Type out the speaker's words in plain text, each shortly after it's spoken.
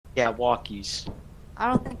Yeah, walkies. I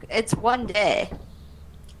don't think it's one day.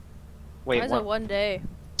 Wait, Why is it what? one day?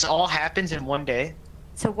 This all happens in one day?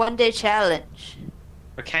 It's a 1 day challenge.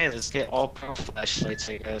 Okay, let's get all pro flashlights,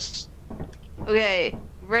 I guess. Okay,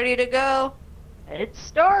 ready to go? It's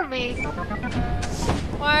stormy.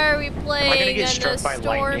 Why are we playing get on struck a by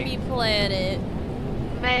stormy lightning? planet?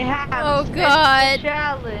 Mayhaps. Oh, it's God. the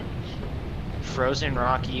challenge. Frozen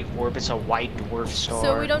Rocky orbits a white dwarf star.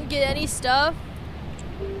 So we don't get any stuff?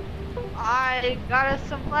 I got us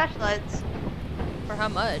some flashlights. For how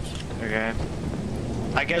much? Okay.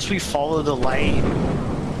 I guess we follow the light.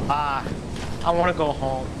 Ah, I want to go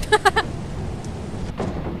home.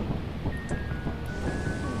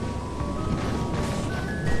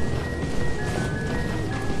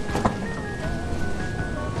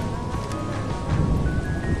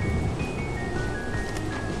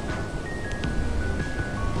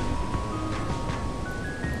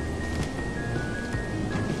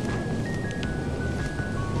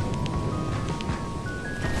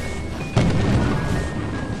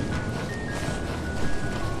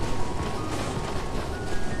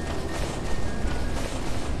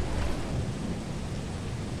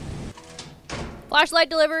 Flashlight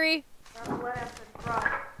delivery.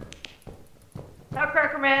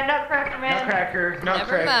 Nutcracker man, Nutcracker man. Nutcracker,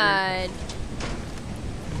 Nutcracker. Never mind.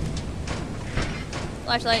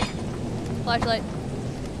 Flashlight. Flashlight.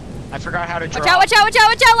 I forgot how to draw. Watch out, watch out, watch out,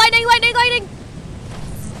 watch out! Lightning, lightning, lightning!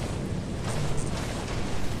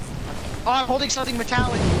 Oh, I'm holding something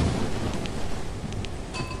metallic.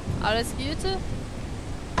 Araskyuta?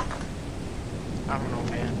 I don't know,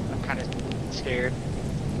 man. I'm kind of scared.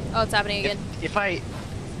 Oh, it's happening again. If I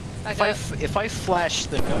Back up. if I flash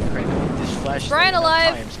the Nutcracker, this flash Bryan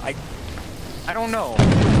alive? times, I don't know.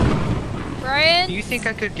 Bryan? Do you think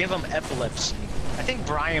I could give him epilepsy? I think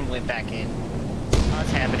Bryan went back in. Oh,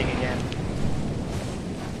 it's happening again.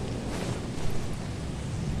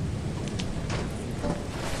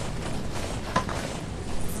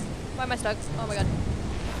 Why am I stuck? Oh my god.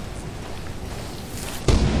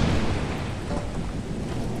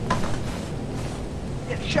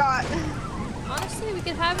 Get shot. Honestly, we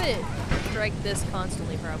could have it strike this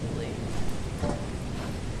constantly, probably.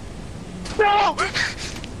 No!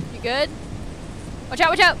 You good? Watch out,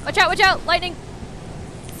 watch out, watch out, watch out! Lightning!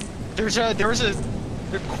 There was a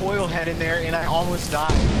coil head in there, and I almost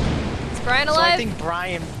died. Is Bryan So alive? I think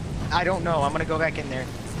Bryan. I don't know. I'm gonna go back in there.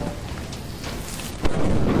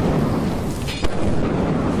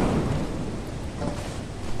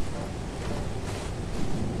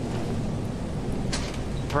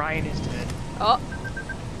 Bryan is dead. Oh.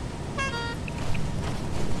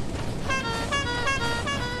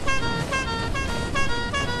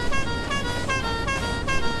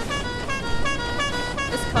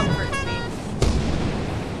 This comforts me.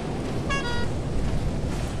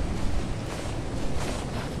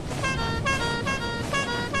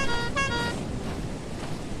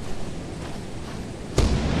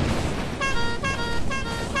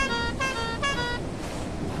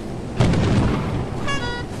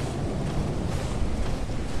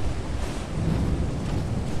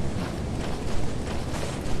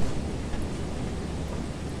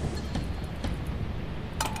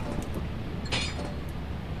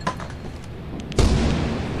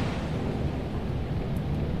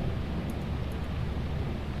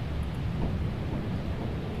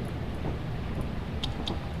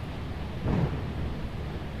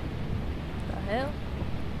 The hell?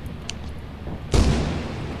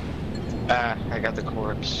 I got the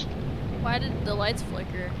corpse. Why did the lights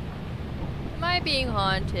flicker? Am I being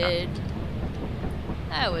haunted?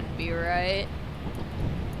 That wouldn't be right.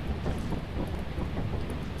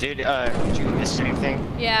 Did you miss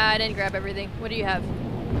anything? Yeah, I didn't grab everything. What do you have?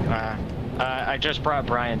 I just brought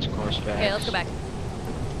Bryan's corpse back. Okay, let's go back.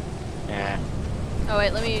 Yeah. Oh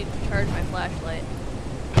wait, let me charge my flashlight.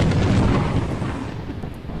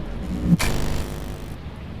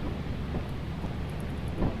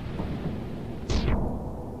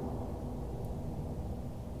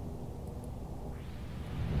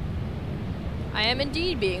 I am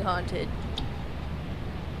indeed being haunted.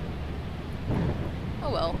 Oh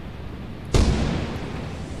well.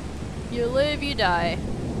 You live, you die.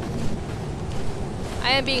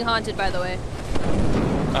 I am being haunted, by the way.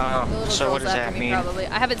 The little So what girl's does after that me, mean? probably.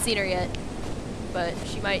 I haven't seen her yet, but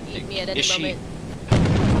she might eat me at any Is she-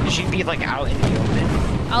 moment. She'd be like out in the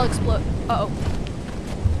open. I'll explode. Uh oh.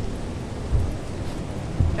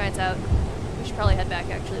 Giant's out. We should probably head back,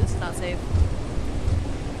 actually. This is not safe.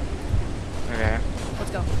 Okay.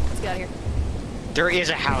 Let's go. Let's get out of here. There is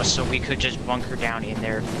a house, so we could just bunker down in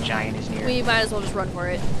there if the giant is near. We might as well just run for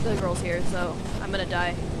it. The girl's here, so I'm gonna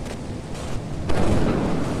die.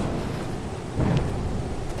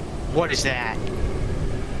 What is that?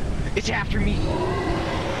 It's after me.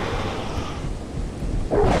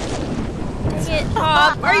 Dang it,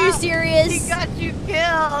 Cobb. Are you serious? He got you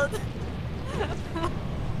killed.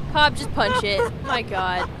 Cobb, just punch it. My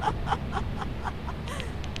god.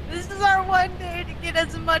 This is our one day to get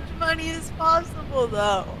as much money as possible,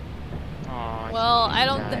 though. Oh, Well, I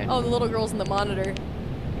don't think. Oh, the little girl's in the monitor.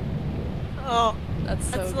 Oh, That's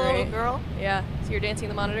so that's the great. little girl? Yeah. So you're dancing in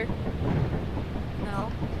the monitor?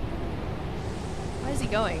 No. Why is he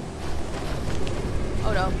going?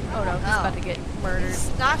 Oh no. Oh no. He's Oh. about to get murdered.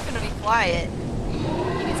 It's not gonna be quiet. He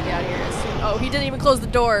needs to get out of here as soon. Oh, he didn't even close the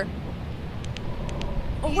door.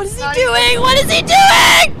 Oh, what is he not doing? even- What is he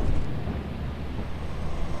doing?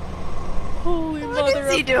 Holy What mother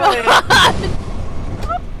is he of doing? God.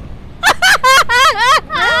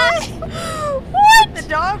 What? The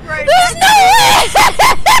dog right There's next no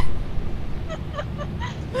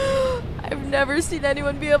way! I've never seen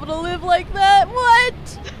anyone be able to live like that. What?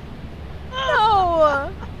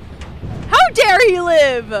 No. How dare he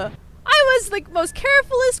live? I was the most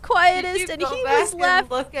carefulest, quietest, and he was left.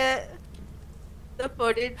 Look at the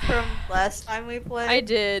footage from last time we played. I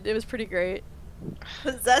did. It was pretty great.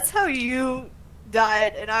 'Cause that's how you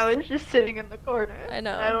died, and I was just sitting in the corner. I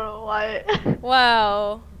know. I don't know why.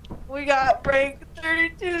 Wow. We got break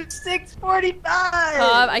 32-645.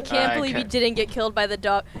 Cobb, I can't believe you okay. didn't get killed by the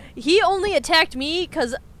dog. He only attacked me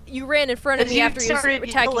because you ran in front of And me you after he was started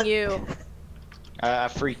attacking yelling. you. I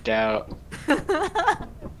freaked out.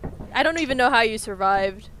 I don't even know how you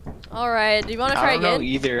survived. Alright, do you want to try I don't know again?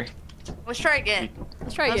 either. Let's try again.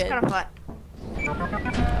 Let's try That was again. kind of fun.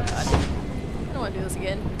 I don't want to do this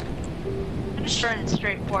again. I'm just running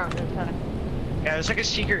straight forward this time. Yeah, there's like a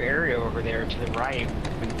secret area over there to the right.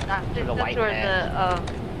 Not, For the that's white where man.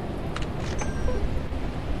 the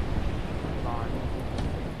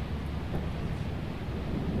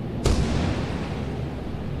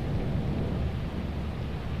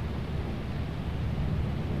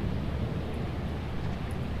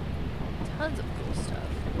Tons of cool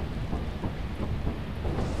stuff.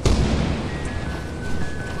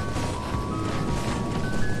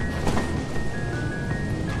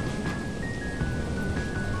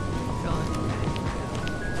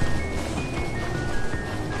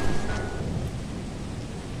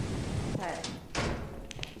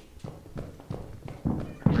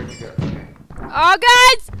 Where'd you go? Okay. Oh,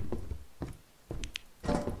 guys!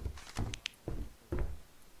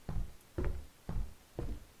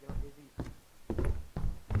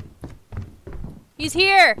 He's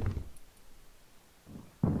here!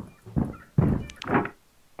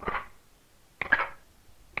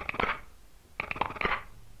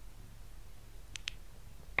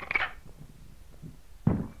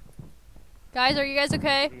 Guys, are you guys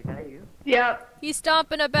okay? Is that you? Yep. He's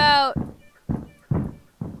stomping about.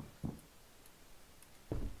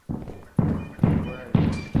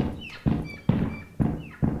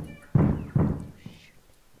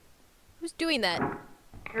 Who's doing that?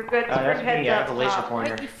 You're good. That's Bring me, heads I up have the laser top.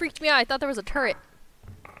 pointer. You freaked me out. I thought there was a turret.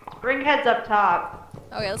 Bring heads up top.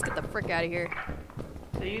 Okay, let's get the frick out of here.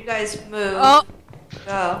 So you guys move. Oh!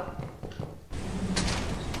 Go.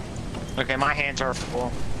 Okay, my hands are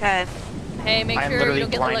full. Okay. Hey, make I'm sure you literally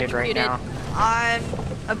don't get blinded right electrocuted. now. I'm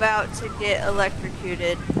about to get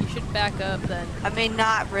electrocuted. You should back up then. I mean,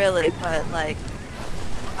 not really, but like,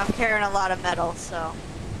 I'm carrying a lot of metal, so.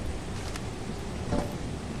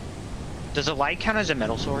 Does the light count as a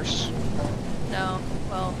metal source? No.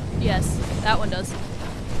 Well, yes, that one does.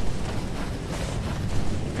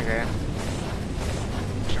 Okay.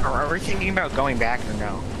 Are we thinking about going back or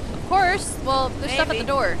no? Of course. Well, there's stuff at the Maybe.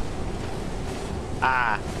 door.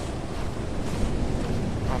 Ah.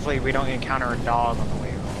 Hopefully we don't encounter a dog on the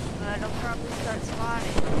way home. But it'll probably start spawning.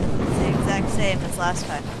 It's the exact same as last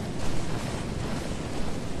time.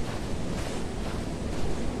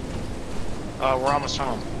 We're almost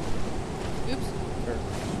home. Oops.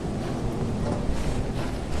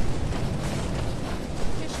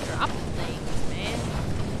 Just drop things, man.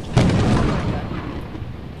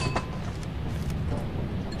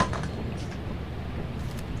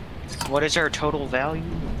 What is our total value?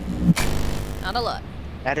 Not a lot.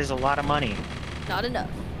 That is a lot of money. Not enough.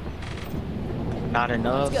 Not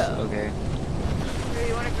enough? Let's go. Okay. Here,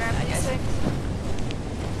 you want to grab these things?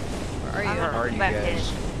 Where are I'm you? gonna are come you back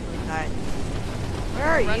guys? in. Alright. Where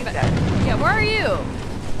are Run you back. guys? Yeah, where are you?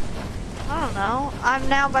 I don't know. I'm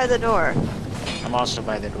now by the door. I'm also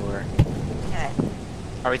by the door. Okay.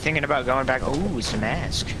 Are we thinking about going back? Oh, it's a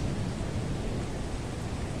mask.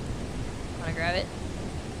 Wanna grab it?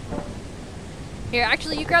 Here,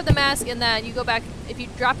 actually, you grab the mask and then you go back. If you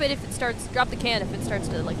drop it, if it starts, drop the can if it starts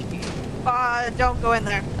to electrocute you. Don't go in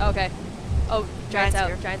there. Okay. Oh, giant's out.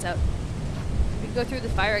 here. Giant's out. We can go through the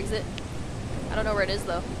fire exit. I don't know where it is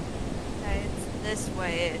though. Okay, it's this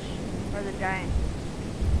way-ish. Or the giant.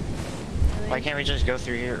 Really? Why can't we just go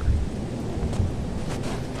through here?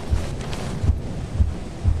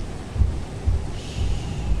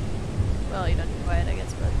 Well, you don't be quiet, I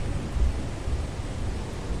guess, but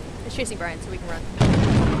it's chasing Bryan, so we can run.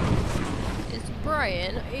 Is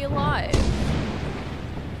Bryan alive?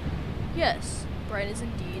 Yes, Bryan is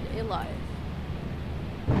indeed alive.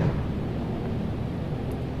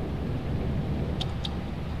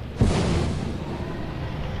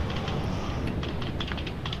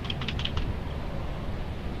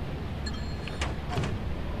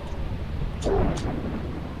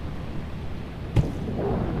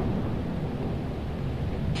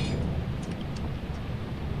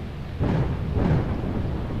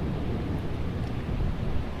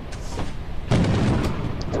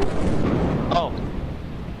 Oh,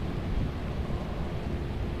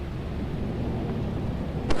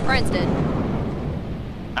 Bryan's dead.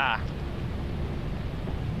 ah.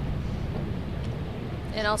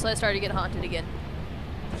 And also I started to get haunted again.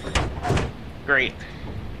 Great.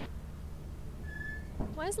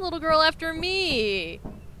 Why is the little girl after me?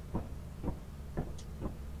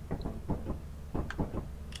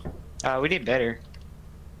 We did better.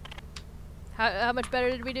 How much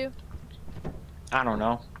better did we do? I don't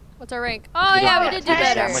know. What's our rank? Oh yeah, we did do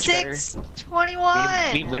That better. much better.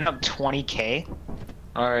 621. We went up 20k.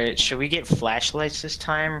 Alright, should we get flashlights this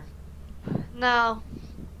time? No,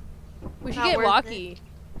 We should Not get worth walkie.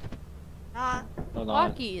 not. Hold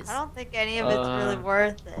on. Walkies. I don't think any of it's really Uh,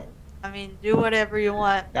 worth it. I mean, do whatever you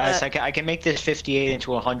want. Guys, but I can make this 58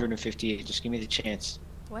 into 158. Just give me the chance.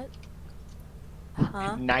 What?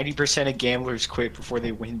 huh? 90% of gamblers quit before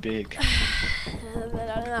they win big.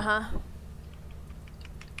 Uh-huh.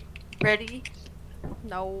 Ready?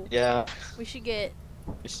 No. Yeah. We should get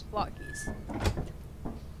It's- walkies.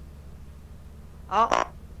 Oh,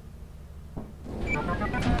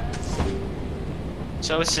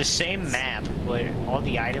 So it's the same map, but all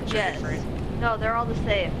the items are yes. different. No, they're all the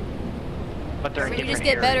same. But they're in We can different just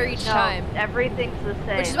get better areas. each No, time. everything's the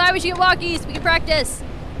same. Which is why we should get walkies. We can practice.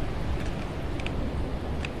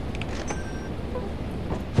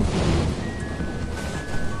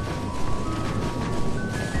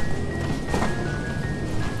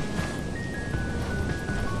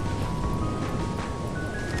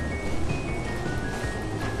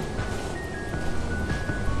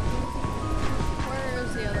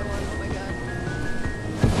 Where's the other one? Oh my god.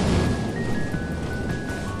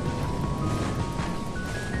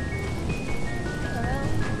 What the hell?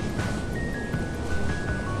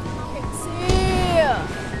 Can't see.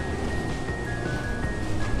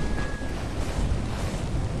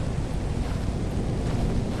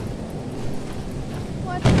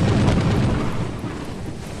 What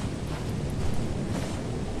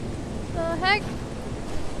the heck?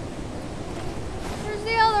 Where's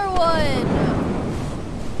the other one?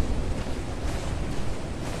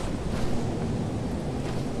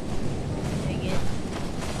 Dang it.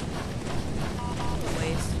 What a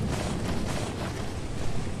waste.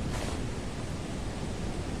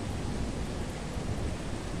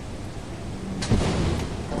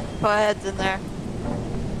 Go ahead's in there.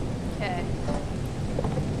 Okay.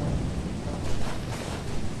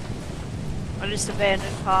 I just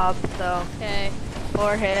abandoned Cobb, so Okay.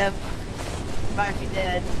 for him, might be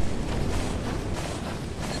dead.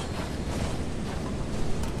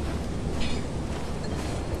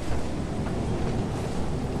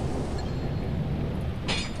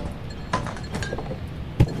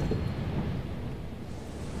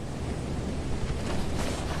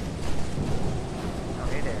 Oh,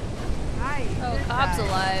 hey there. Hi. Oh, good Cobb's guy.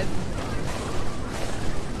 alive.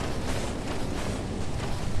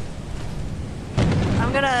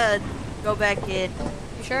 I'm gonna go back in.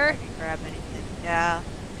 You sure? I can grab anything. Yeah.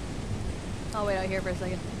 I'll wait out here for a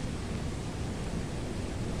second.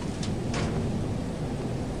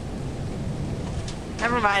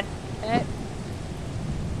 Never mind. Okay.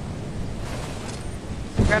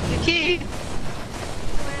 Grab the key.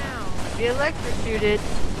 Wow. Be electrocuted.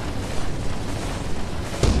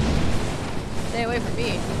 Stay away from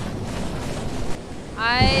me.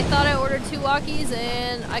 I thought I ordered 2 walkies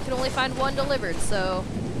and I could only find 1 delivered, so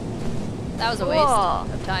that was a waste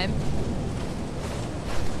Cool. of time.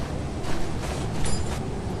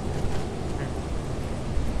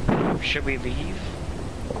 Should we leave?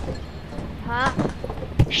 Huh?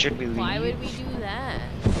 Should we leave? Why would we do that?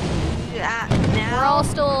 Yeah. Now. We're all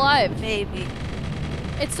still alive. Maybe.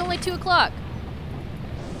 It's only 2 o'clock.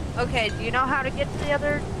 Okay. Do you know how to get to the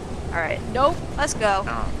other Alright, Nope. let's go.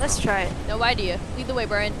 Oh. Let's try it. No idea. Lead the way,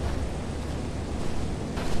 Bryan.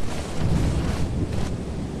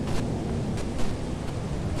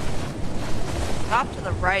 Off to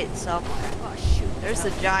the right somewhere. Oh, shoot. There's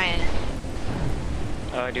the giant.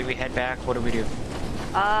 Do we head back? What do we do?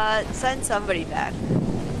 Send somebody back.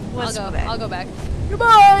 Who wants to I'll go back.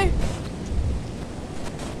 Goodbye!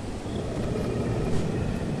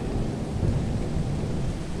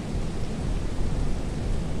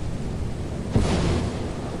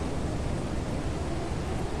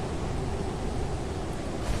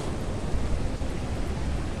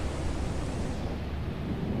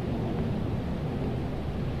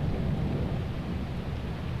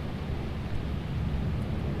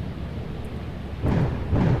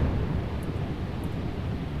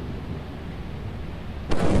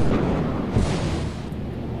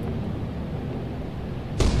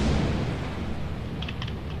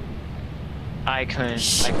 I couldn't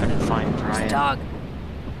find Bryan. Dog.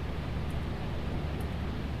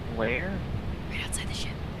 Where? Right outside the ship.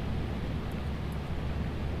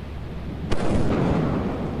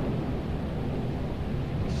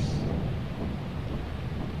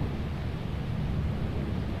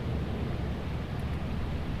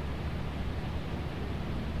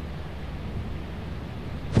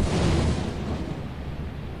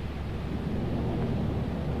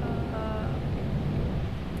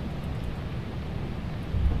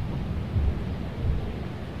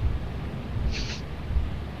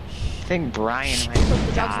 I think Bryan might Look, the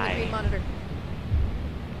have dog's in the green died. monitor.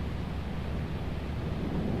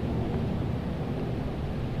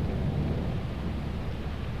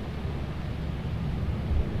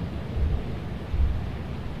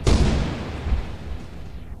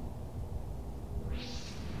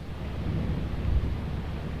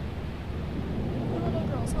 Little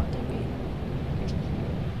girl's haunting me.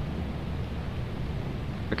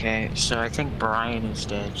 Okay, so I think Bryan is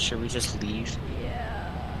dead. Should we just leave?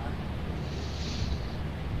 Yeah.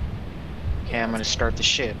 Okay, I'm gonna start the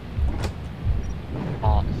ship.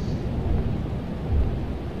 Oh,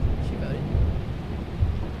 She voted.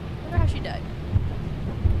 Wonder how she died.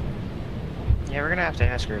 yeah, we're gonna have to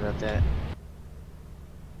ask her about that.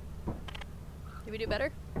 Did we do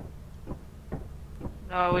better?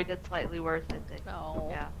 No, we did slightly worse, I think. No.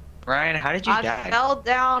 Yeah. Bryan, how did you I die? fell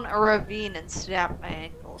down a ravine and snapped my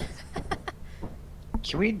ankles.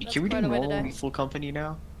 Can we That's do quite a way to normal die. lethal company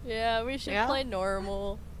now? Yeah, we should Yeah? play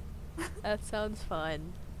normal. That sounds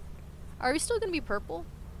fun. Are we still gonna be purple?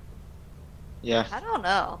 Yeah. I don't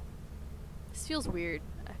know. This feels weird.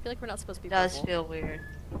 I feel like we're not supposed to be It does purple. feel weird.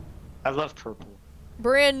 I love purple.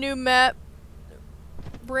 Brand new map.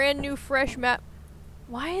 Brand new fresh map.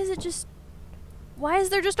 Why is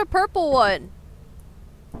there just a purple one?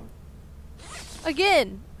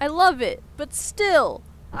 Again, I love it, but still.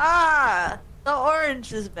 Ah! The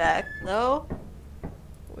orange is back, though.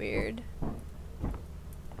 Weird.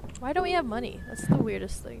 Why don't we have money? That's the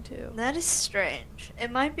weirdest thing, too. That is strange.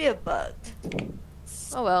 It might be a bug.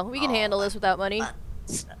 Oh well, we can handle this without money.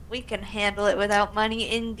 We can handle it without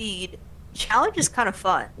money, indeed. Challenge is kind of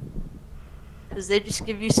fun. Because they just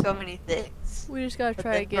give you so many things. We just gotta But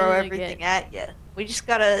try they again throw and everything again. at you. We just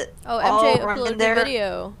gotta Oh, all MJ run in uploaded a there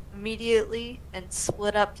video. immediately and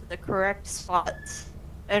split up to the correct spots.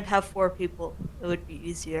 And have 4 people. It would be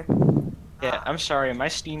easier. Yeah, I'm sorry, my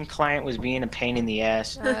Steam client was being a pain in the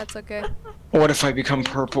ass. That's okay. What if I become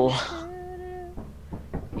purple?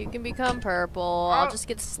 You can become purple. I'll just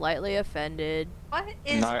get slightly offended. What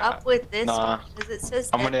is Nah, up with this nah. one? Because it says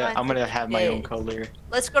I'm gonna deadline have 60 my own days. color.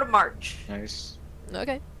 Let's go to March. Nice.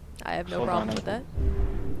 Okay. I have no Hold problem on. with that.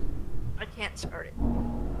 I can't start it.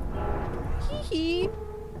 Hee hee.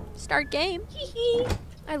 Start game. Hee hee.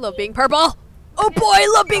 I love being purple. Oh boy,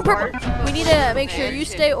 I love being purple. We need to make sure you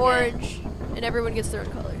stay orange and everyone gets their own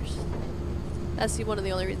colors. That's one of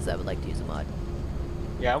the only reasons I would like to use a mod.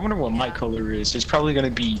 Yeah, I wonder what my color is. It's probably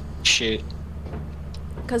gonna be shit.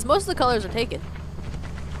 Because most of the colors are taken.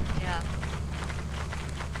 Yeah.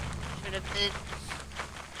 Should have been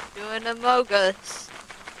doing Among Us.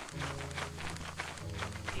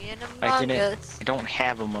 Being Among Us. I don't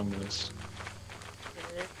have Among Us.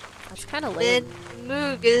 That's kind of late. Been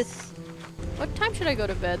Among Us. What time should I go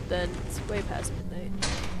to bed then? It's way past midnight.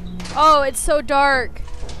 Oh, it's so dark.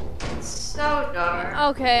 So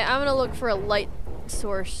dark. Okay, I'm gonna look for a light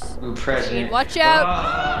source. Ooh, president. Watch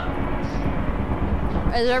out!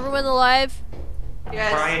 Is everyone alive?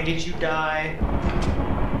 Yes. Bryan, did you die?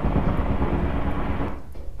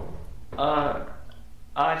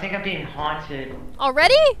 I think I'm being haunted.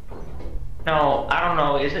 Already? No, I don't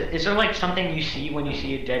know. Is there like something you see when you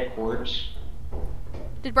see a dead corpse?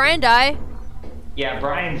 Did Bryan die? Yeah,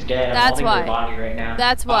 Brian's dead. That's I'm holding why. their body right now.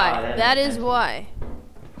 That's why. Ah, That makes is sense. why.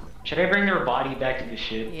 Should I bring their body back to the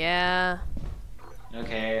ship? Yeah.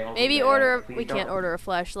 Okay. I'll do Maybe that. order. Please We can't don't- order a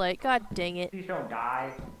flashlight. God dang it. Please don't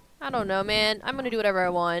die. I don't know, man. I'm gonna do whatever I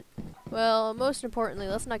want. Well, most importantly,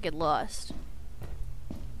 let's not get lost.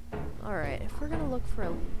 Alright, if we're gonna look for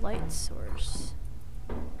a light source.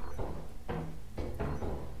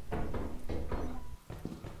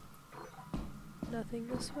 Nothing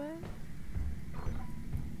this way?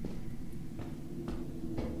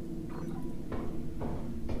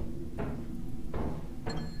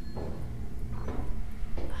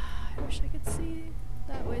 I wish I could see.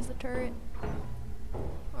 That way's the turret.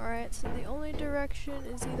 Alright, so the only direction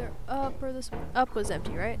is either up or this one. Up was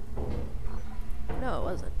empty, right? No, it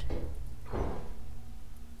wasn't.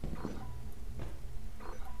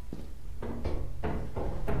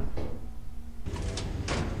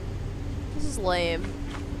 This is lame.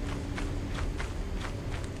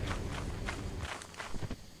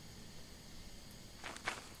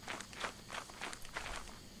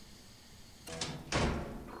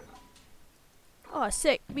 Oh,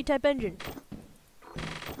 sick. B-type engine.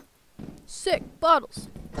 Sick. Bottles.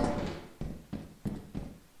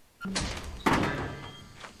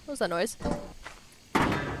 What was that noise?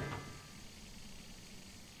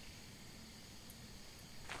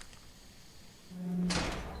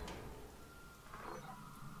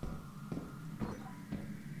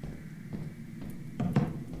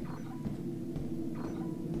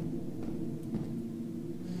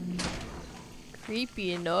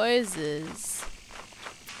 Creepy noises.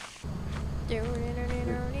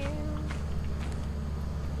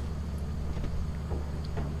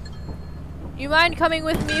 You mind coming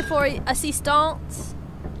with me for assistance?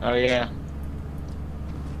 Oh yeah.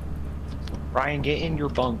 Bryan, get in your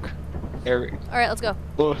bunk. There. Alright, let's go.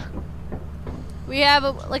 Ugh. We have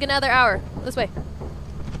like another hour. This way.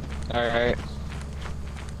 Alright.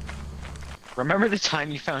 Remember the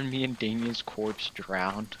time you found me and Damian's corpse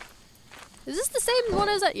drowned? Is this the same one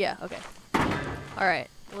as that? Yeah, okay. Alright,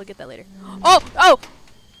 we'll get that later. Oh! Oh!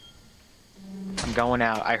 I'm going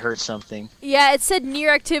out. I heard something. Yeah, it said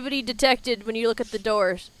near activity detected when you look at the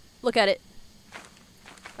doors. Look at it.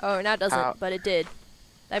 Oh, now it doesn't, Ow. but it did.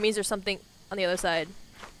 That means there's something on the other side.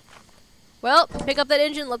 Well, pick up that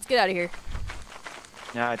engine. Let's get out of here.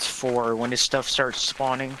 Now it's 4. When does stuff start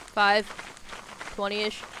spawning? 5,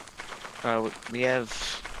 20-ish.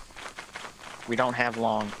 We don't have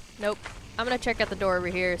long. Nope. I'm gonna check out the door over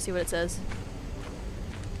here, see what it says.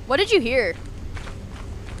 What did you hear?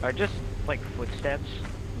 Just like footsteps.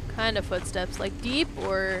 What kind of footsteps? Like deep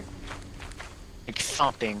or Like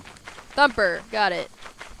thumping. thumper? Got it.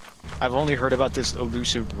 I've only heard about this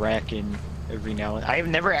elusive bracken every now and I have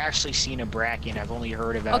never actually seen a bracken. I've only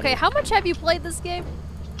heard about it. Okay, how much have you played this game?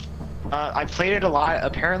 I played it a lot.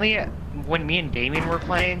 Apparently, when me and Damian were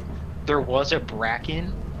playing, there was a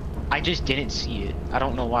bracken. I just didn't see it. I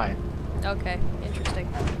don't know why. Okay, interesting.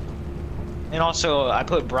 And also, I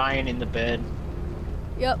put Bryan in the bed.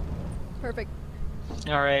 Yep. Perfect.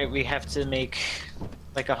 Alright, we have to make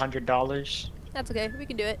like $100. That's okay. We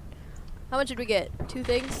can do it. How much did we get? 2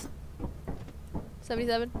 things?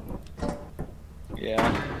 77?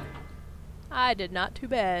 Yeah. I did not too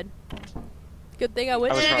bad. Good thing I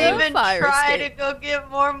went I was to probably- the Didn't even fire try escape. to go get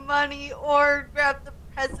more money or grab the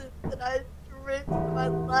present that I risked my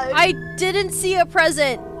life. I didn't see a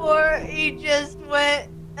present. Or he just went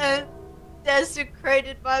and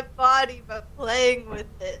desecrated my body by playing with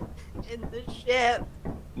it in the ship.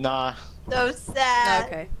 Nah, So sad.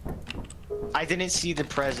 Okay. I didn't see the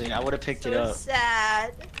present. I would have picked it So up.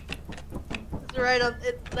 sad. It's right on.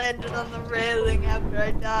 It landed on the railing after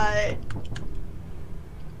I died.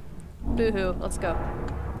 Boo-hoo. Let's go.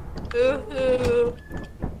 Boo-hoo.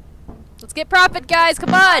 Let's get profit, guys.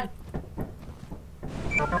 Come on.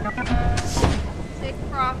 Take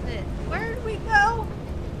profit. Where did we go?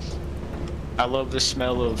 I love the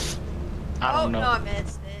smell of. I don't know. No, I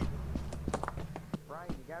missed it. Bryan,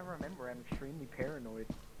 you gotta remember, I'm extremely paranoid.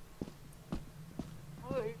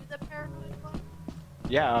 Oh, are you the paranoid one?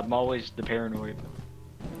 Yeah, I'm always the paranoid.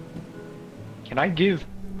 Can I give?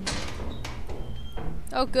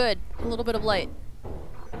 Oh, good. A little bit of light.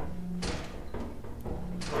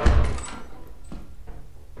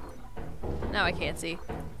 Now I can't see.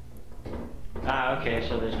 Ah, okay,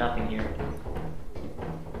 so there's nothing here.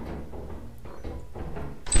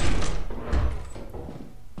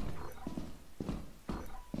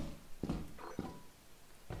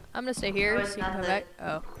 I'm gonna stay here Oh, so you can come back.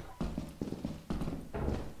 Oh.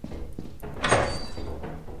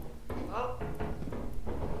 Oh,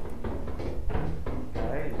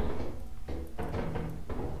 Guys.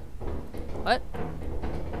 What?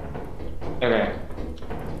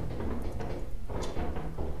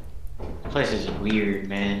 Place is weird,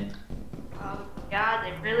 man. Oh god,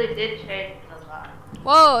 they really did change it a lot.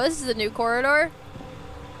 Whoa, this is a new corridor.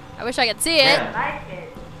 I wish I could see it. Yeah. I like it.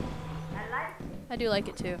 I like it. I do like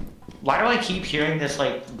it too. Why do I keep hearing this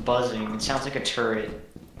like buzzing? It sounds like a turret.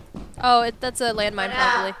 Oh, that's a landmine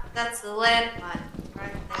probably. That's the landmine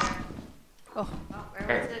right there. Oh, Oh,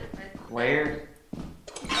 where was it? Right Where?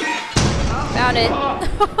 found it.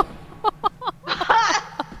 Oh.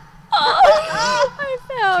 I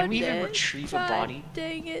found Can we even it. retrieve a God body?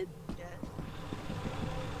 Dang it. there.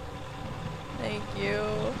 Thank you.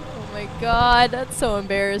 Oh my god, that's so I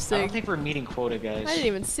embarrassing. don't think we're meeting quota, guys. I didn't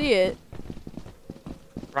even see it.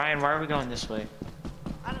 Bryan, why are we going this way?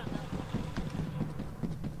 I don't know.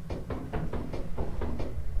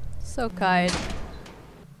 So kind.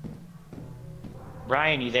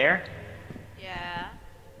 Bryan, you there? Yeah.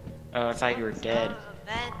 Oh, I thought you were dead. Oh, a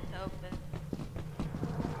vent open.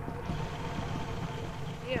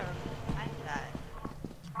 Here, behind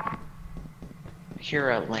that.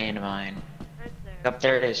 Here, a landmine. Right there. Up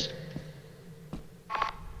there it is.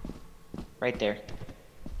 Right there.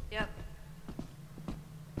 Yep.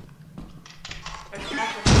 There's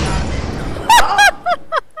nothing beyond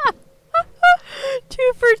it.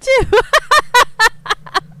 2 for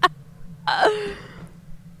 2.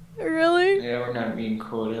 Really? Yeah, we're not being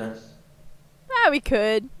quota. Ah, we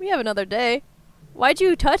could. We have another day. Why'd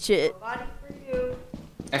you touch it? Body for you.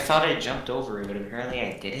 I thought I jumped over it, but apparently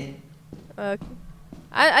I didn't.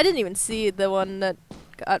 I didn't even see the one that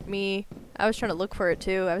got me. I was trying to look for it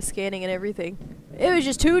too. I was scanning and everything. It was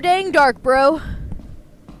just too dang dark, bro.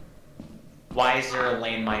 Why is there a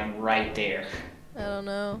landmine right there? I don't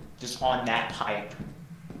know. Just on that pipe.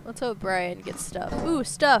 Let's hope Bryan gets stuff. Ooh,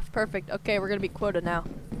 stuff. Perfect. Okay, we're gonna be quota now.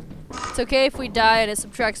 It's okay if we die and it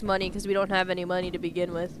subtracts money because we don't have any money to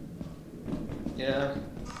begin with. Yeah.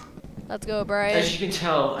 Let's go, Bryan. As you can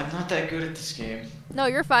tell, I'm not that good at this game. No,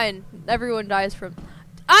 you're fine. Everyone dies from...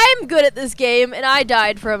 I'm good at this game, and I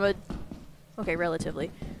died from a... Okay, relatively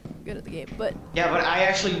good at the game, but... Yeah, but I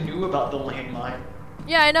actually knew about the landmine.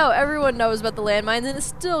 Yeah, I know. Everyone knows about the landmines, and it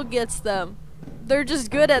still gets them. They're just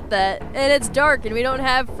good at that. And it's dark, and we don't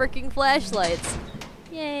have freaking flashlights.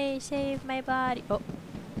 Yay, save my body. Oh.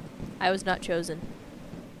 I was not chosen.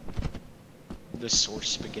 The source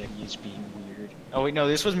spaghetti is being weird. Oh wait, no,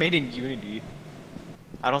 this was made in Unity.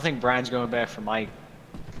 I don't think Bryan's going back for my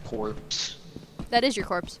corpse. That is your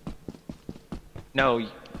corpse. No,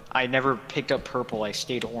 I never picked up purple. I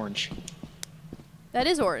stayed orange. That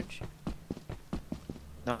is orange.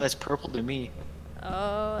 No, that's purple to me.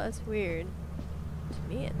 Oh, that's weird. To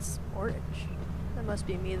me, it's orange. That must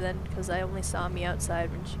be me then, because I only saw me outside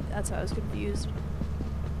when she... That's why I was confused.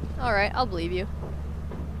 Alright, I'll believe you.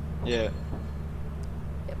 Yeah.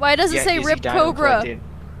 Why does it Yeah, say Izzy Rip died and Cobra? plugged in.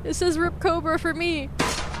 It says Rip Cobra for me.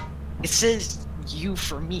 It says you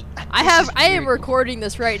for me. I am recording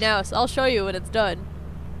this right now, so I'll show you when it's done.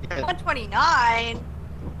 Yeah, 129.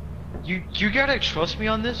 you gotta trust me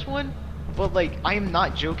on this one, but like I am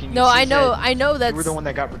not joking. No, It I says know that that's... you were the one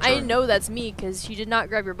that got returned. I know that's me, because she did not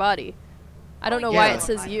grab your body. I don't know yeah. why it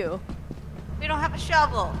says you. We don't have a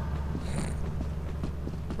shovel.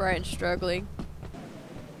 Bryan's struggling.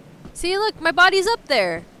 See, look, my body's up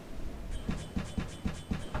there.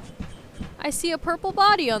 I see a purple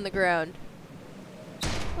body on the ground.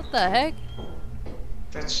 What the heck?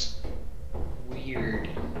 That's weird.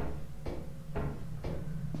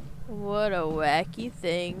 What a wacky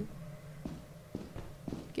thing.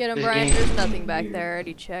 Get him, This Bryan. game There's is nothing back weird. there. I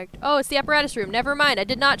already checked. Oh, it's the apparatus room. Never mind. I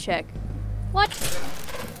did not check. What?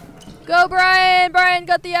 Go, Bryan! Bryan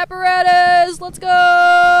got the apparatus! Let's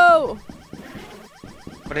go!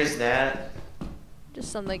 What is that?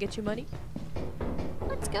 Just something that gets you money.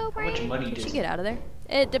 Let's go, How Bryan. much money You does should get out of there.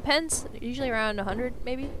 It depends. Usually around 100,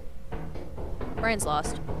 maybe. Bryan's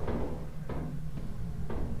lost.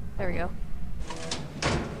 There we go.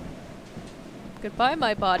 Goodbye,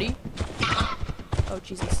 my body. Oh,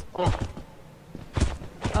 Jesus. Oh,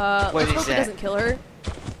 What Let's is hope it that? doesn't kill her.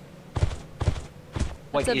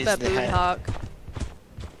 what It's a is baboon that? hawk.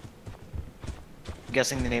 I'm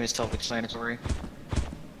guessing the name is self-explanatory.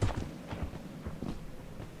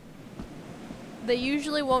 They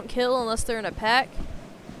usually won't kill unless they're in a pack.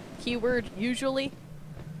 Keyword, usually.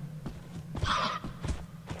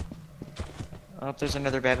 Oh, there's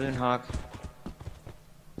another baboon hawk.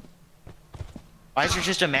 Why is there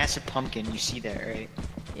just a massive pumpkin? You see that, right?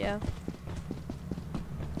 Yeah.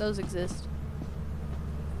 Those exist.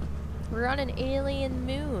 We're on an alien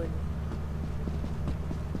moon.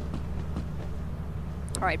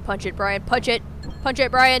 Alright, punch it, Bryan. Punch it! Punch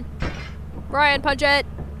it, Bryan! Bryan, punch it!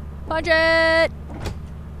 Punch it!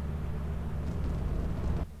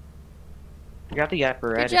 We got the Good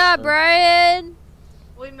apparatus. job, though. Brian.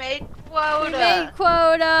 We made We quota. made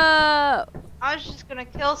quota. I was just gonna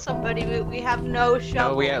kill somebody, but we have no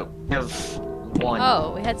shovel. No, we have one.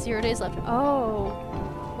 Oh, we had 0 days left.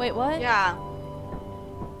 Oh. Wait, what? Yeah.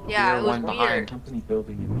 Yeah, We it were was one weird. behind. Company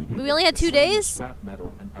building immediately. We only had 2 days? Scrap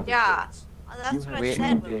metal and other Yeah. goods. That's what I We-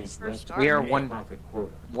 said when we days first left. started. We are Make one- profit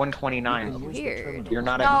quota. 129. You can use the Weird. terminal. You're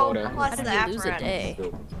not No, at quota. plus How the did we lose a apparatus. day?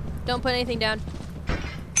 Building. Don't put anything down.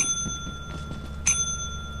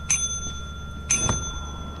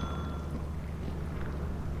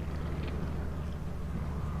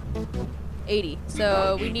 $80.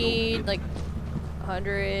 So we need like Well,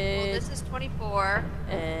 100 this is 24.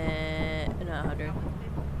 and not 100.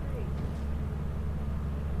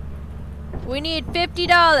 We need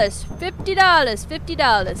 $50. $50.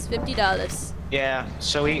 $50. Yeah,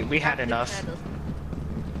 so we had enough.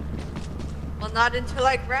 Well, not until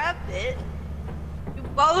I grabbed it. You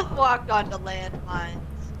both walked onto landmines.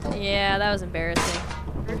 Yeah, that was embarrassing.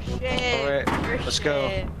 For shit. Alright, For let's go.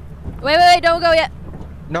 shit. Wait, don't go yet.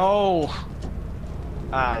 No.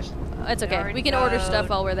 Ah, It's okay. already We can order stuff rode.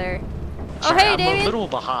 while we're there. Oh, sorry, hey, I'm a Damian. little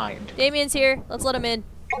behind. Damian's here. Let's let him in.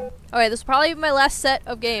 Alright, this will probably be my last set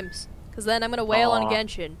of games. Because then I'm going to wail on Aw.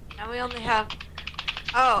 Genshin. Now we only have.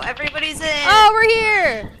 Oh, everybody's in. Oh, we're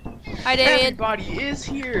here! Hi, Damian. Everybody is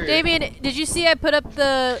here. Damian, did you see I put up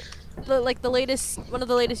the latest, one of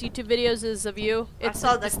the latest YouTube videos is of you? I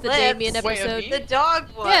saw the it's the clips. Damian Wait, of episode. me? The dog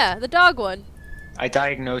one. Yeah, the dog one. I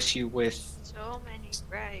diagnose you with So many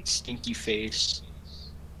rags. stinky face.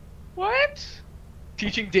 What?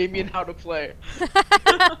 Teaching Damian how to play.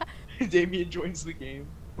 Damian joins the game.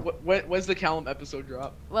 When's the Callum episode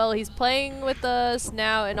drop? Well, he's playing with us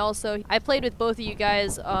now, and also I played with both of you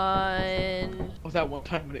guys on. Oh, that one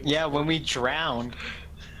time when it was Yeah, when we drowned.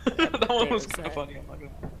 that one was There's kind of that. funny. I'm not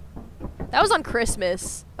gonna. That was on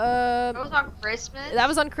Christmas. That was on Christmas. That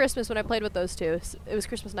was on Christmas when I played with those two. It was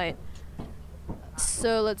Christmas night.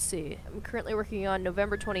 So let's see. I'm currently working on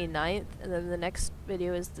November 29th, and then the next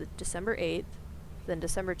video is the December 8th, then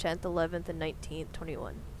December 10th, 11th, and 19th,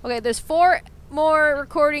 21. Okay, there's 4 more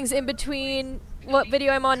recordings in between what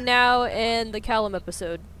video I'm on now and the Callum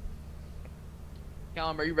episode.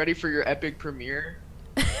 Callum, are you ready for your epic premiere?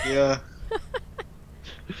 Yeah.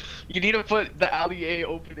 You need to put the Ali A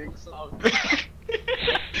opening song.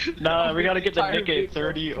 Nah, we gotta get the Entire Nick video. at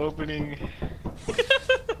 30 opening.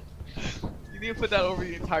 You need to put that over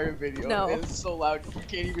the entire video. No. It's so loud you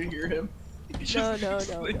can't even hear him. He's No,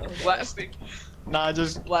 just no. blasting, Nah,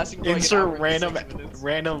 just blasting for like an insert hour and random 6 minutes.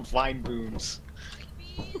 random line booms.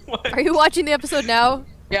 What? Are you watching the episode now?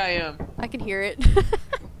 Yeah, I am. I can hear it.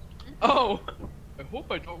 Oh, I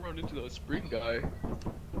hope I don't run into the spring guy.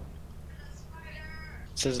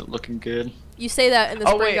 This isn't looking good. You say that, and the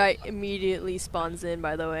Oh, spring wait. guy immediately spawns in,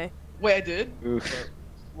 by the way. Wait, I did? Oof.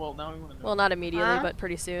 Well, now we want to know. Well, not immediately, Huh? but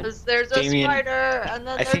pretty soon. There's a Damian, spider, and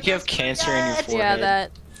then I think there's you a have cancer in your squid. forehead. Yeah,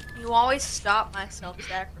 that. You always stop my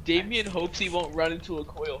self-sacrifice. Damian hopes he won't run into a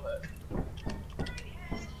coil head.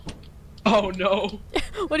 Oh no.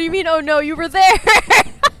 What do you mean? Oh no, you were there!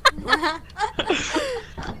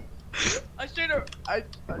 I straight up.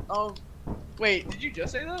 Wait, did you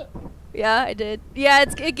just say that? Yeah, I did. Yeah,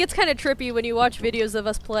 it gets kind of trippy when you watch videos of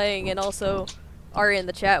us playing and also are in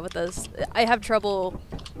the chat with us. I have trouble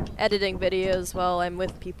editing videos while I'm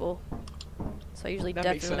with people, so I usually That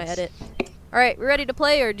def makes it when I sense. edit. All right, we ready to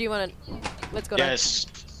play, or do you want to? What's going Yes.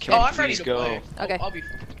 Can Oh, we I'm ready please to go? play. Okay. I'll be.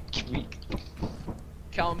 Can we-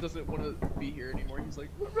 Callum doesn't want to be here anymore. He's like,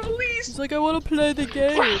 on? release. He's like, I want to play the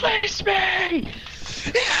game. Release me.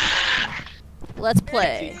 Let's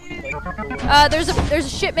play. There's a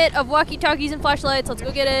shipment of walkie-talkies and flashlights. Let's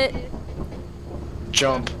go get it.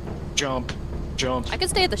 Jump. Jump. Jump. I can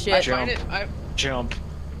stay at the I ship. Jump. find it. Jump.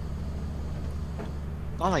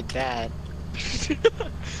 Not like that.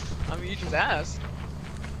 I mean, you just asked.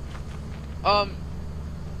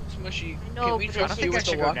 Smushy, I know, can we but trust I you think I with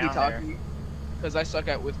the should go down walkie-talkie? Because I suck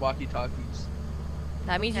at with walkie-talkies.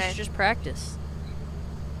 That means you Okay. should just practice.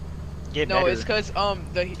 Get No, better. it's because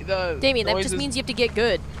the Damien, that noise just is- means you have to get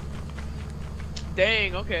good.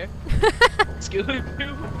 Dang. Okay. Skill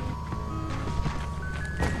review.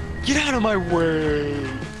 Get out of my way.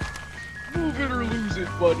 Move it or lose it,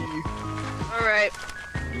 buddy. Alright.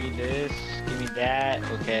 Give me this. Give me that.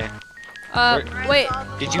 Okay. Wait.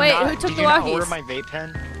 Did you Wait, not? who took did the you not walkies? order my vape pen?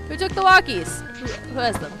 Who took the walkies? Who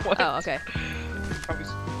has them? What? Oh, okay. Probably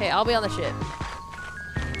Hey, I'll be on the ship.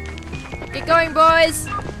 Get going, boys!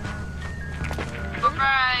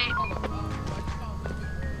 Alright.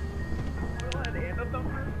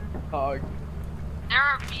 There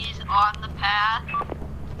are bees on the path.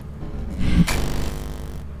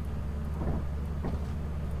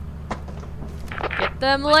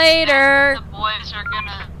 them later. The boys are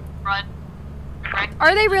gonna run.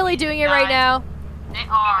 Are they really doing it right now? They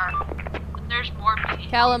are. But there's more people.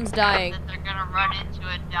 Callum's dying. That they're gonna run into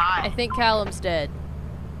and die. I think Callum's dead.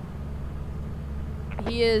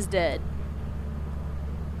 He is dead.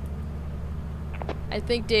 I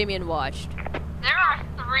think Damian watched. There are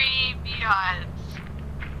 3 beehives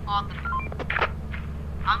on the.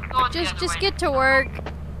 I'm going Just the other way. get to work.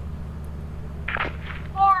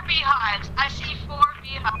 4 beehives. I see 4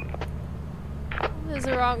 beehives. What is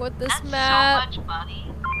wrong with this That's map? so much money.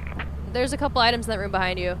 There's a couple items in that room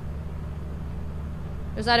behind you.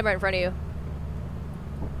 There's an item right in front of you.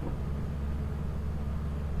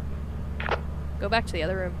 Go back to the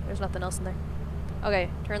other room. There's nothing else in there. Okay,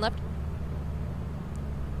 turn left.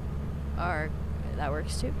 Or that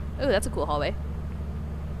works too. Oh, that's a cool hallway.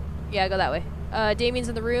 Yeah, go that way. Damian's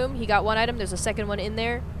in the room. He got 1 item. There's a second one in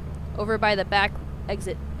there. Over by the back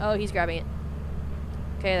exit. Oh, he's grabbing it.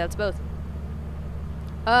 Okay, that's both.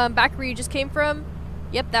 Back where you just came from.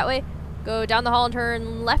 Yep, that way. Go down the hall and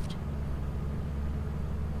turn left.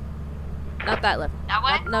 Not that left. That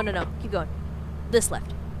way? No. Keep going. This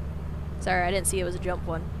left. Sorry, I didn't see it was a jump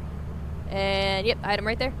one. And yep, item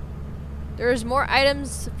right there. There's more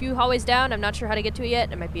items a few hallways down. I'm not sure how to get to it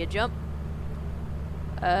yet. It might be a jump.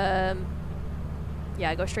 Yeah,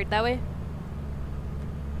 go straight that way.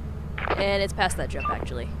 And it's past that jump,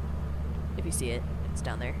 actually. If you see it, it's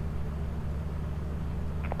down there.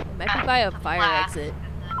 It might be by a fire exit.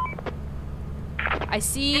 I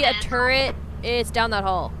see a turret. It's down that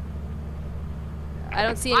hall. I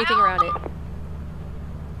don't see anything around it.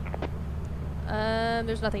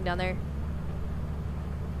 There's nothing down there.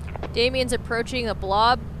 Damian's approaching a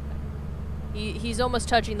blob. He's almost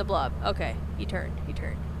touching the blob. Okay, he turned.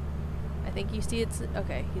 I think you see it's...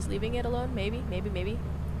 Okay, he's leaving it alone. Maybe.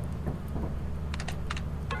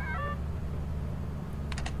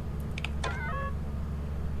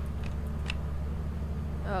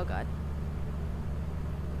 Oh, God.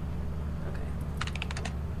 Okay.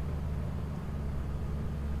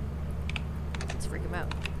 Let's freak him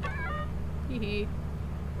out. Hee.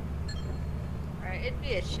 Alright, it'd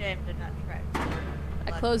be a shame to not try.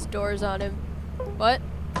 I closed doors on him. What?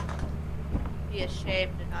 It'd be a shame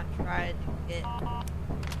to not try to get a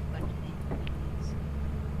bunch of these.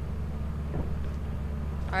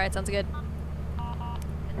 Alright, sounds good.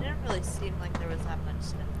 It didn't really seem like there was that much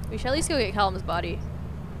stuff. We should at least go get Callum's body.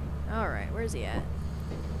 Alright, where's he at?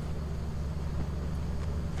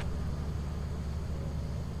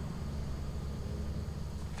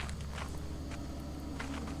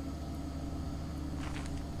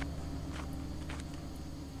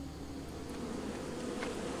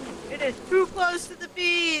 It is too close to the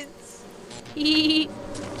beans!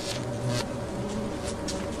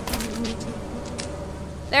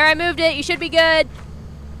 There, I moved it. You should be good.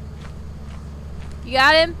 You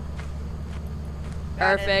got him?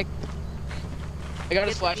 Got Perfect. I got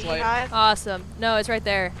his Get the flashlight. beehive. Awesome. No, it's right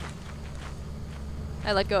there.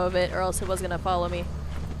 I let go of it, or else it was gonna follow me.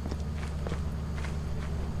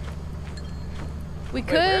 We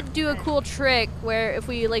could do a cool trick where if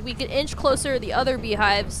we we could inch closer to the other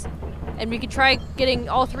beehives, and we could try getting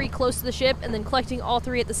all 3 close to the ship, and then collecting all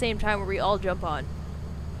 3 at the same time where we all jump on.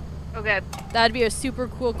 Okay. That'd be a super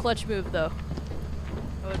cool clutch move, though.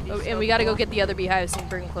 That would be Oh, so and we gotta go cool. get the other beehives and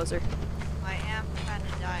bring them closer. I am kind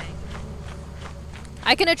of dying.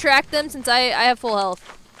 I can attract them since I have full health.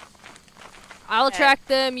 I'll Okay. attract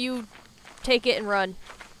them, you take it and run.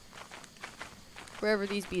 Wherever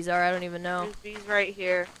these bees are, I don't even know. There's bees right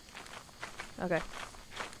here. Okay.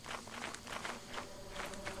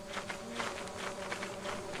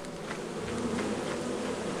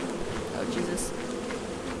 Oh, Jesus.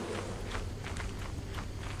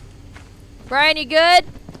 Bryan, you good?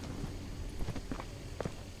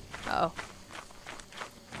 Uh-oh.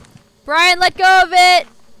 Bryan, let go of it!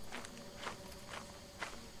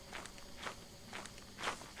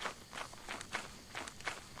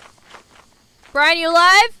 Bryan, you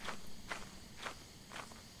alive?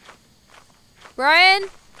 Bryan?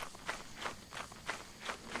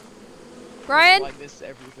 Bryan? Oh, I missed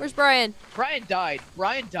everything. Where's Bryan? Bryan died.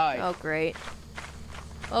 Bryan died. Oh, great.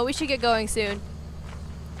 Well, we should get going soon.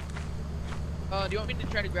 Do you want me to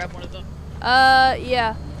try to grab one of them?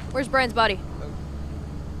 Yeah. Where's Bryan's body?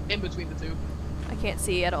 In between the two. I can't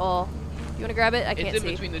see at all. You wanna grab it? I can't It's in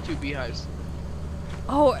see. between the 2 beehives.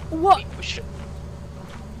 Oh, what? Should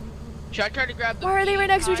I try to grab the Why are they right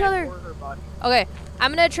next to each beehive other? or her body? Okay,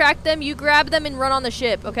 I'm gonna attract them. You grab them and run on the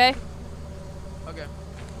ship, okay? Okay.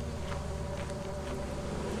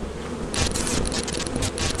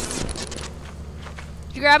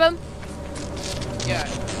 Did you grab him? Yeah.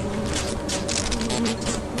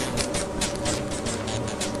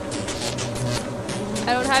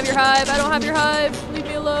 I don't have your hive. I don't have your hive. Leave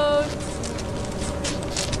me alone.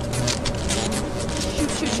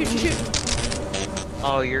 Shoot.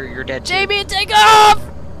 Oh, you're dead too. Damian, take off!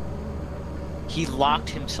 He locked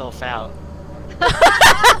himself out.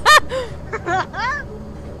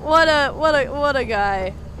 What a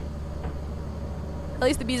guy. At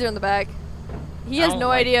least the bees are in the back. He has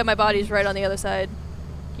no idea my body's right on the other side.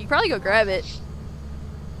 You can probably go grab it.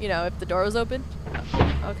 You know, if the door was open.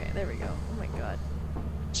 Oh, okay, there we go. Oh my god.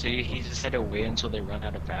 So he just had to wait until they run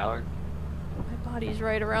out of power? My body's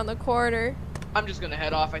right around the corner. I'm just gonna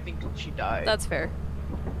head off. I think she died. That's fair.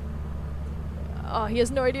 Oh, he has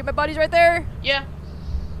no idea my body's right there. Yeah.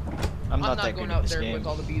 I'm I'm not not that going good at out this there game. with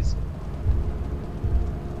all the bees.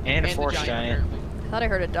 And a the force giant. apparently. I thought I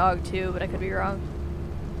heard a dog too, but I could be wrong.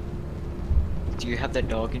 Do you have that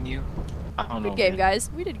dog in you? I don't know. Good game, man. guys.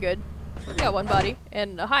 We did good. We got one body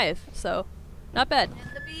and a hive, so not bad. And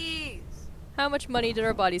the bees. How much money did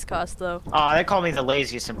our bodies cost, though? Oh, they call me the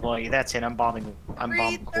laziest employee. That's it. I'm bombing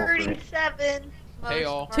corporate. 337. Hey,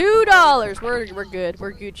 y'all. $2. We're good.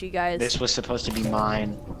 We're Gucci, guys. This was supposed to be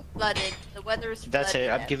mine. Flooded. The weather is That's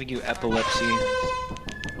it. I'm giving you epilepsy.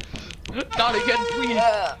 Not again, please.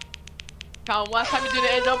 Callum, last time it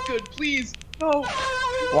didn't end up good. Please. No.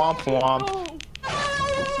 Womp womp. No.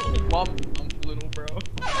 Womp, little bro.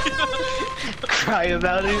 Cry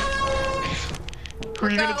about it. Who are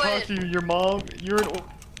you gonna going. talk to? Your mom? You're an.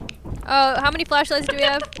 Oh, how many flashlights do we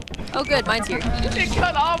have? Oh, good. Mine's here. It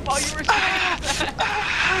cut off while you were saying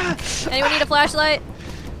that. Anyone need a flashlight?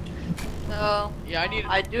 No. Yeah,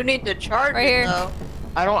 I do need to charge Right it, here. though.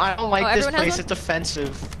 I don't like this everyone has place. one? It's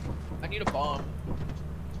offensive. I need a bomb.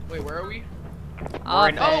 Wait, where are we? Oh,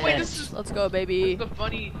 in Oh, wait, ants. this is let's go, baby. the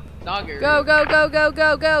funny dog area. Go, go, go, go,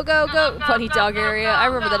 go, go, go, Go, go. go, Funny go, dog go, area. go, I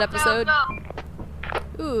remember go, that go, episode.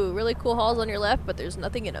 go. Ooh, really cool halls on your left, but there's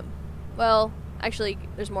nothing in them. Well, actually,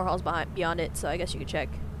 there's more halls beyond it, so I guess you could check.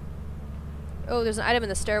 Oh, there's an item in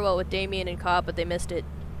the stairwell with Damian and COB, but they missed it.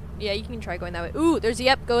 Yeah, you can try going that way. Ooh,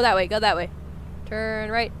 yep, go that way, go that way.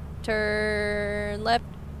 Turn right, turn left,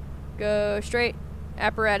 go straight.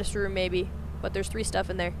 Apparatus room, maybe, but there's 3 stuff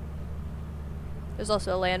in there. There's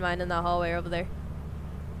also a landmine in the hallway over there.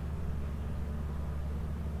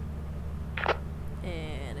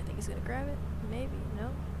 And I think he's gonna grab it. Maybe, no?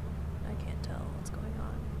 I can't tell what's going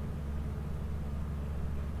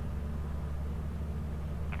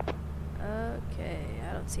on. Okay,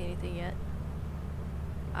 I don't see anything yet.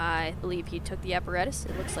 I believe he took the apparatus.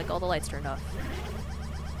 It looks like all the lights turned off.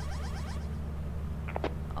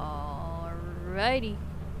 Alrighty.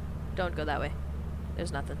 Don't go that way.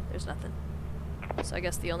 There's nothing. There's nothing. So I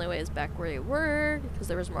guess the only way is back where you were, because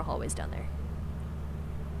there was more hallways down there.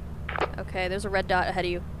 Okay, there's a red dot ahead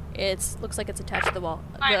of you. It looks like it's attached to the wall.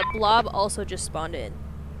 The blob also just spawned in.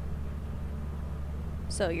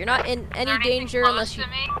 So you're not in any danger unless you...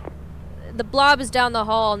 The blob is down the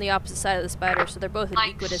hall on the opposite side of the spider, so they're both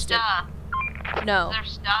Like equidistant. stuff. No. Is there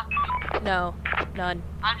stuff? No. None.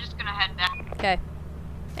 I'm just gonna head back. Okay.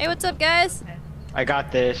 Hey, what's up, guys? I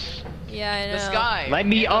got this. Yeah, I know. The sky. Let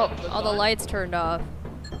me up. All the sun. lights turned off.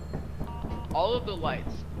 All of the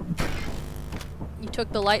lights. You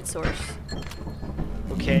took the light source.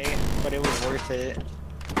 Okay, but it was worth it.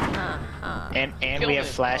 Uh-huh. And Killed we have it.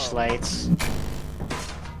 flashlights.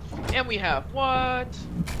 And we have what?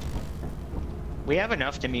 We have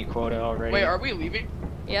enough to meet quota already. Wait, are we leaving?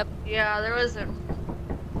 Yep. Yeah, there was a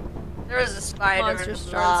spider. Monsters and a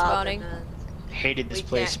started blob, spawning. and Hated this we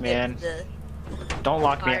place, can't get man. the Don't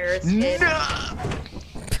lock me fire out. escape. No!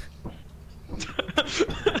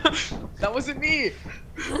 That wasn't me.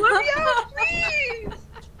 Let me out, please!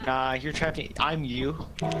 Nah, you're trapped. I'm you.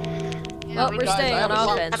 Well, we're Guys, staying I have on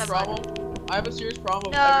a offense. serious problem. I have a serious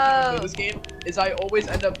problem No. every time I play this game. Is I always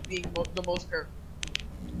end up being the most hurt.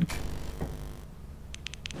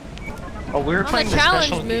 Oh, we were On playing the the challenge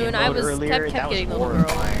special moon, game I mode was earlier. kept That was getting the little girl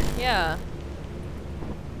horrifying. iron. Yeah.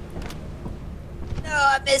 No,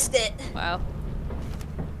 I missed it. Wow.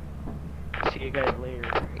 See you guys later.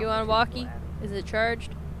 You on walkie? Is it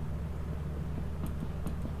charged?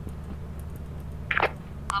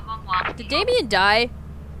 I'm on walkie. Did Damian die?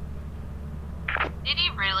 Did he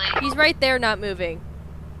really? He's right there, not moving.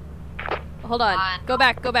 Hold on. Go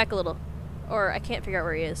back a little. Or I can't figure out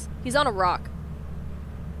where he is. He's on a rock.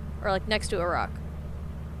 Or like next to a rock.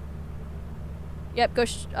 Yep, go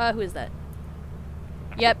who is that?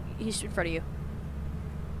 Yep, he's in front of you.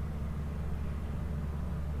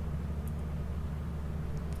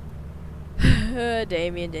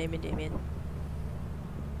 Damian.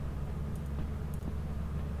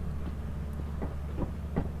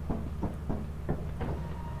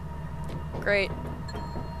 Great.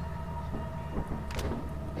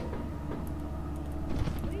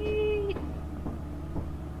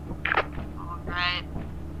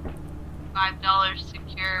 $5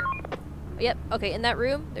 secure. Yep, okay, in that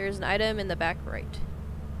room, there's an item in the back right.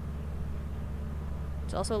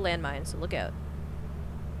 It's also a landmine, so look out.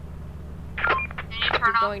 Can you turn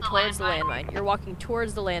You're off going the towards the landmine? landmine. You're walking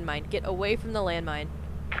towards the landmine. Get away from the landmine.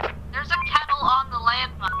 There's a kettle on the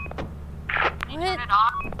landmine. Can you What? turn it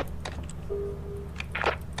off?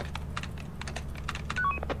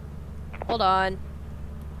 Hold on.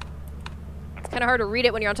 It's kind of hard to read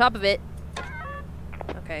it when you're on top of it.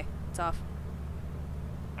 Okay, it's off.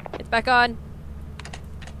 It's back on.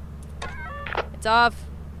 It's off.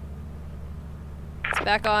 It's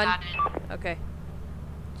back on. Got it. Okay.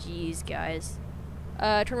 Jeez, guys.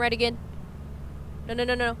 Turn right again. No, no,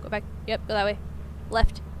 no, no. Go back. Yep, go that way.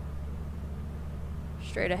 Left.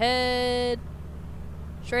 Straight ahead.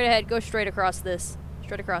 Straight ahead. Go straight across this.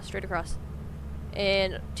 Straight across, straight across.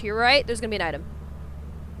 And to your right, there's gonna be an item.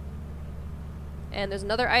 And there's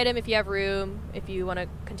another item if you have room, if you want to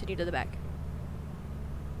continue to the back.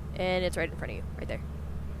 And it's right in front of you, right there.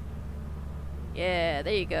 Yeah,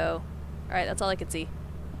 there you go. Alright, that's all I can see.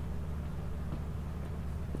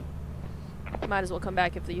 Might as well come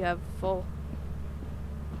back if you have full.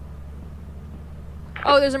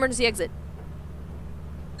 Oh, there's an emergency exit.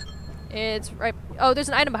 It's right. Oh, there's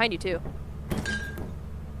an item behind you, too.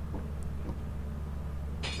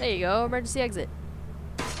 There you go, emergency exit.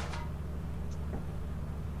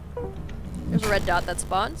 There's a red dot that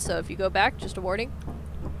spawned, so if you go back, just a warning.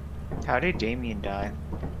 How did Damian die?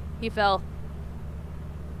 He fell.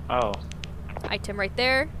 Oh. Item right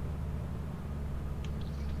there.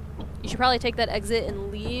 You should probably take that exit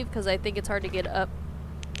and leave, because I think it's hard to get up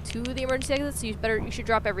to the emergency exit, so you should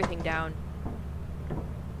drop everything down.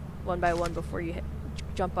 One by one before you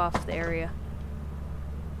jump off the area.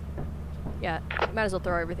 Yeah, you might as well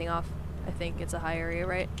throw everything off. I think it's a high area,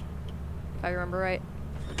 right? If I remember right.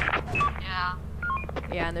 Yeah.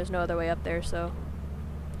 Yeah, and there's no other way up there, so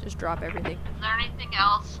just drop everything. Is there anything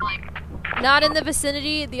else, like... Not in the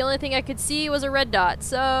vicinity. The only thing I could see was a red dot,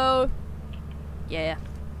 so... Yeah.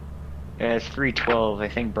 Yeah, it's 3:12. I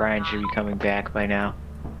think Bryan should be coming back by now.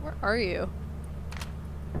 Where are you?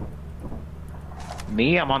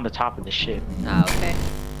 Me? I'm on the top of the ship. Oh, okay.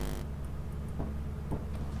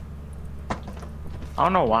 I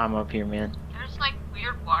don't know why I'm up here, man. There's like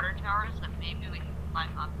weird water towers that maybe we can climb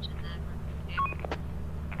up to the...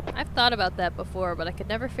 I've thought about that before, but I could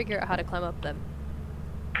never figure out how to climb up them.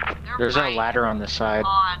 They're There's a right ladder on the side.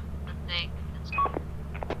 on the thing.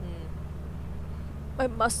 My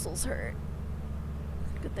muscles hurt.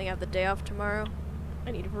 Good thing I have the day off tomorrow.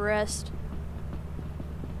 I need rest.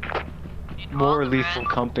 More lethal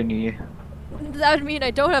company. That would mean I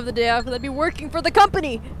don't have the day off, because I'd be working for the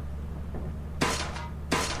company!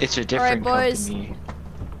 It's a different boys. company.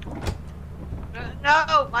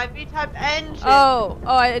 No, my V-type engine. Oh,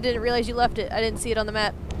 I didn't realize you left it. I didn't see it on the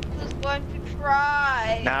map. I was going to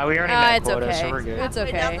try. Nah, we already Ah, met it's quota, okay. so we're good. It's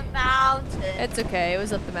Halfway okay. down the mountain. It's okay, it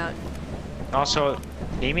was up the mountain. Also,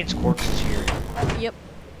 Damian's corpse is here. Yep.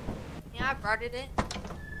 Yeah, I brought it in.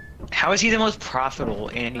 How is he the most profitable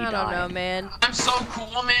and he I died? don't know, man. I'm so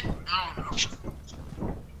cool, man. I don't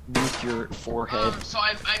know. Nuke your forehead. So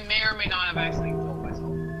I may or may not have actually killed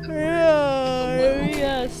myself. Yeah,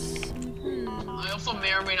 yes. I also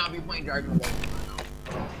may or may not be playing Dragon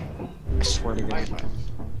Ball. I swear to God.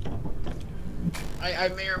 I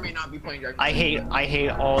may or may not be playing Dragon Ball. I hate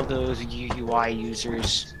all those UUI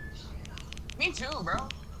users. Me too, bro.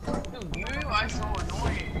 Dude, UI so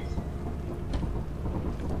annoying.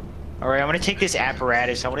 Alright, I'm gonna take this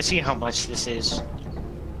apparatus. I wanna see how much this is.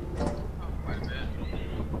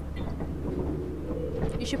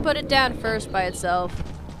 You should put it down first by itself.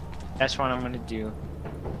 That's what I'm gonna do.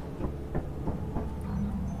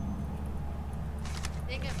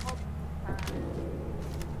 Dang it, multiple times.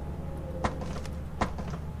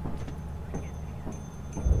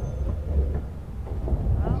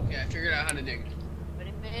 Okay, I figured out how to dig. But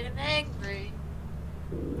it made him angry.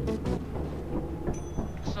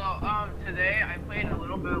 So, today I played a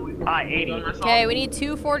little bit with 80. Okay, we need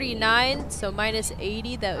 249, so minus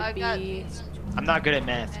 80, that I would got be these. I'm not good at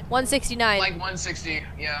math. 169. like 160,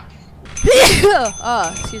 yeah.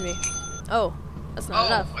 Oh, excuse me. Oh, that's not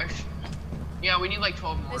enough. Yeah, we need like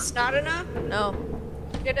 12 more. It's not enough? No.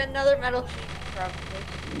 Get another metal sheet,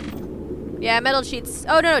 probably. Yeah, metal sheets.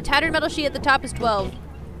 Oh, no, tattered metal sheet at the top is 12.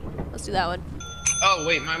 Let's do that one. Oh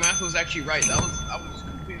wait, my math was actually right. I was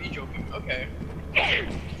completely joking. Okay.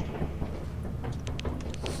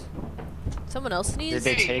 Someone else Did sneeze?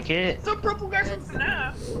 they take it? It's a purple guy from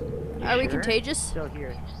FNAF. Are we Sure? contagious? Still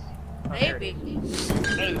here. Maybe.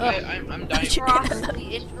 I'm dying. Across the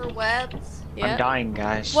interwebs. Yeah. I'm dying,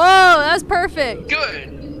 guys. Whoa, that was perfect.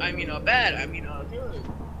 Good. I mean, bad. I mean, good.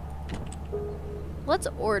 Let's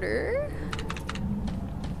order.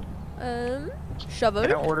 Shovel.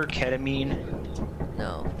 Can I order ketamine?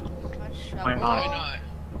 No. Why Why not? not?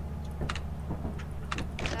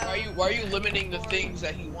 Why are you limiting the things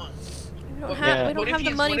that he wants? We don't Yeah. have, we What don't if have the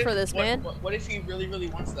he's- money what if- for this, what- man. What if he really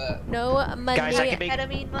wants that? No money. Guys, I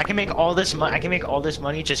can make all this money. I can make all this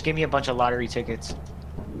money. Just give me a bunch of lottery tickets.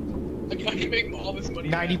 I can make all this money.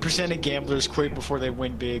 90% of gamblers quit before they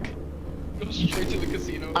win big. Go straight to the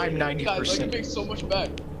casino. I'm Guys, I 90%. can make so much back.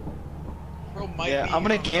 Bro, might Yeah, be I'm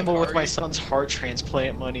gonna gamble with my Hikari. son's heart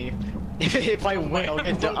transplant money. If I win, I'll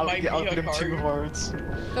get him 2 hearts.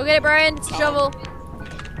 Go get it, Brian. It's a shovel.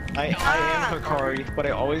 I am Hikari, but I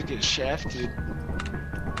always get shafted.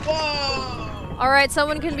 Whoa! Alright,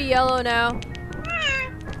 someone can be yellow now.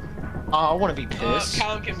 I want to be pissed.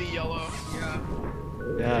 Callum can be yellow.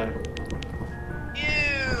 Yeah.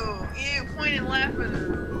 Yeah. Ew, point and laugh at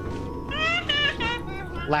her.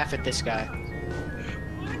 Laugh at this guy.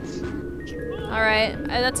 Alright,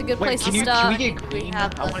 that's a good Wait, place can to we stop. get green?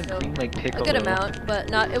 have I want leftover. green like A Piccolo. good amount, but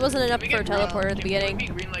not. It wasn't enough Can for we a get teleporter at the beginning.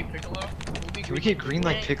 Can we be green like Piccolo? Can we get green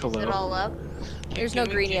like Is it Piccolo? all up? There's no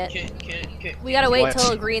green yet. Can We gotta wait What?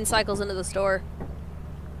 till green cycles into the store.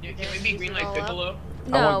 we be green like all up? Piccolo?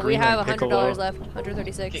 No, want we green have like $100 Piccolo. left.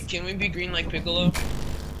 136. Can we be green like Piccolo?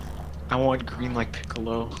 I want green like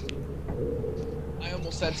Piccolo. I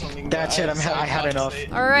almost said something. but That's it, I had decided not to enough. say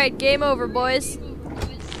it. Alright, game over, boys.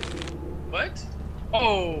 What?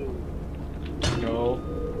 Oh. No.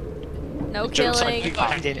 No Jokes on killing. you.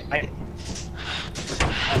 I didn't.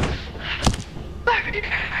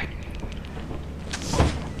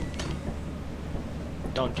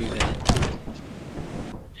 Don't do that.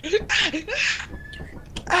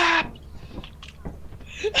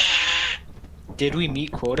 Did we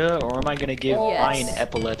meet quota, or am I gonna give Yes. Bryan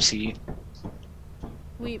epilepsy?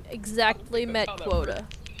 We exactly met quota.